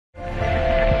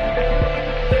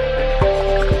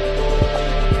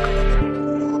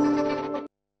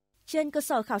Trên cơ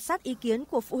sở khảo sát ý kiến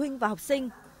của phụ huynh và học sinh,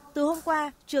 từ hôm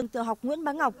qua, trường tiểu học Nguyễn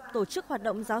Bá Ngọc tổ chức hoạt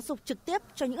động giáo dục trực tiếp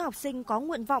cho những học sinh có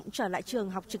nguyện vọng trở lại trường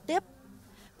học trực tiếp.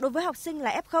 Đối với học sinh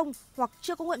là F0 hoặc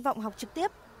chưa có nguyện vọng học trực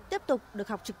tiếp, tiếp tục được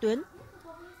học trực tuyến.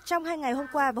 Trong 2 ngày hôm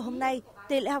qua và hôm nay,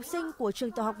 tỷ lệ học sinh của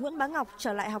trường tiểu học Nguyễn Bá Ngọc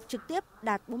trở lại học trực tiếp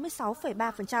đạt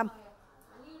 46,3%.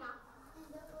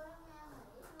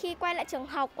 Khi quay lại trường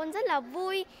học, con rất là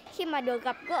vui khi mà được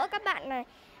gặp gỡ các bạn này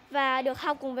và được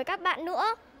học cùng với các bạn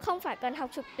nữa, không phải cần học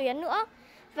trực tuyến nữa.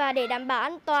 Và để đảm bảo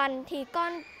an toàn thì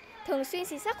con thường xuyên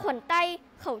xịt sát khuẩn tay,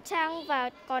 khẩu trang và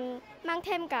còn mang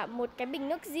thêm cả một cái bình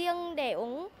nước riêng để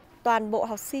uống. Toàn bộ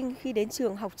học sinh khi đến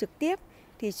trường học trực tiếp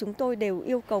thì chúng tôi đều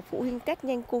yêu cầu phụ huynh test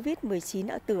nhanh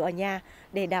COVID-19 ở nhà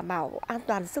để đảm bảo an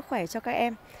toàn sức khỏe cho các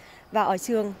em. Và ở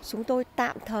trường chúng tôi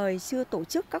tạm thời chưa tổ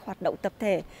chức các hoạt động tập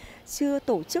thể, chưa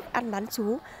tổ chức ăn bán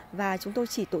trú và chúng tôi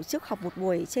chỉ tổ chức học một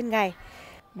buổi trên ngày.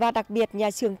 Và đặc biệt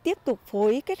nhà trường tiếp tục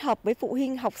phối kết hợp với phụ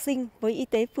huynh học sinh với y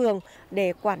tế phường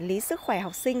để quản lý sức khỏe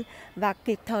học sinh và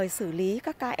kịp thời xử lý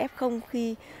các ca F0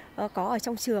 khi có ở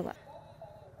trong trường.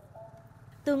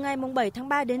 Từ ngày 7 tháng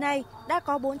 3 đến nay, đã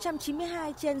có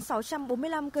 492 trên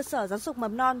 645 cơ sở giáo dục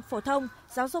mầm non, phổ thông,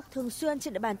 giáo dục thường xuyên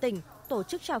trên địa bàn tỉnh tổ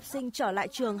chức cho học sinh trở lại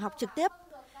trường học trực tiếp.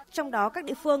 Trong đó các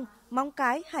địa phương Móng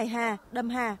Cái, Hải Hà, Đầm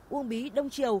Hà, Uông Bí, Đông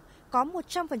Triều có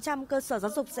 100% cơ sở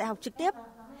giáo dục dạy học trực tiếp.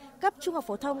 Cấp trung học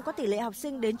phổ thông có tỷ lệ học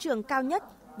sinh đến trường cao nhất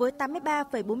với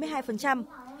 83,42%.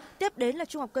 Tiếp đến là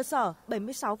trung học cơ sở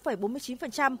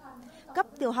 76,49%. Cấp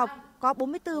tiểu học có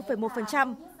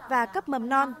 44,1% và cấp mầm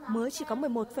non mới chỉ có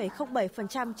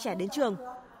 11,07% trẻ đến trường.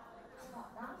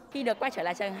 Khi được quay trở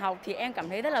lại trường học thì em cảm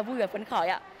thấy rất là vui và phấn khởi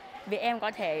ạ. Vì em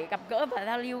có thể gặp gỡ và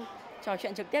giao lưu, trò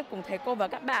chuyện trực tiếp cùng thầy cô và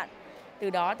các bạn. Từ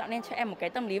đó tạo nên cho em một cái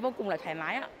tâm lý vô cùng là thoải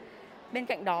mái ạ. Bên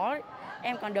cạnh đó,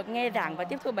 em còn được nghe giảng và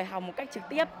tiếp thu bài học một cách trực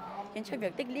tiếp, khiến cho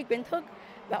việc tích lũy kiến thức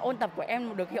và ôn tập của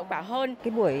em được hiệu quả hơn.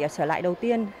 Cái buổi trở lại đầu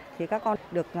tiên thì các con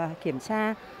được kiểm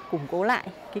tra, củng cố lại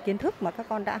cái kiến thức mà các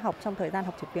con đã học trong thời gian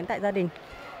học trực tuyến tại gia đình.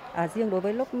 Riêng đối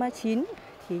với lớp 9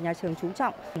 thì nhà trường chú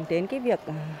trọng đến cái việc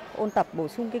ôn tập bổ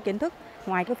sung cái kiến thức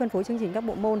ngoài cái phân phối chương trình các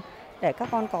bộ môn để các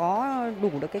con có đủ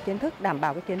được cái kiến thức, đảm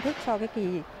bảo cái kiến thức cho cái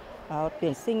kỳ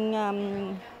tuyển sinh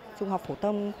trung học phổ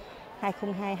thông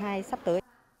 2022 sắp tới.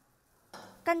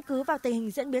 Căn cứ vào tình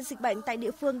hình diễn biến dịch bệnh tại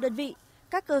địa phương đơn vị,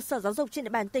 các cơ sở giáo dục trên địa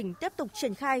bàn tỉnh tiếp tục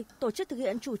triển khai tổ chức thực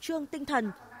hiện chủ trương tinh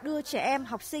thần đưa trẻ em,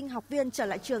 học sinh, học viên trở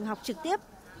lại trường học trực tiếp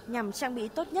nhằm trang bị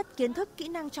tốt nhất kiến thức, kỹ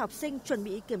năng cho học sinh chuẩn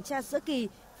bị kiểm tra giữa kỳ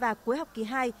và cuối học kỳ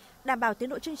 2, đảm bảo tiến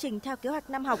độ chương trình theo kế hoạch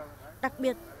năm học. Đặc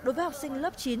biệt, đối với học sinh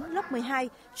lớp 9, lớp 12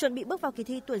 chuẩn bị bước vào kỳ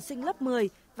thi tuyển sinh lớp 10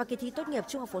 và kỳ thi tốt nghiệp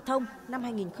trung học phổ thông năm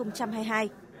 2022.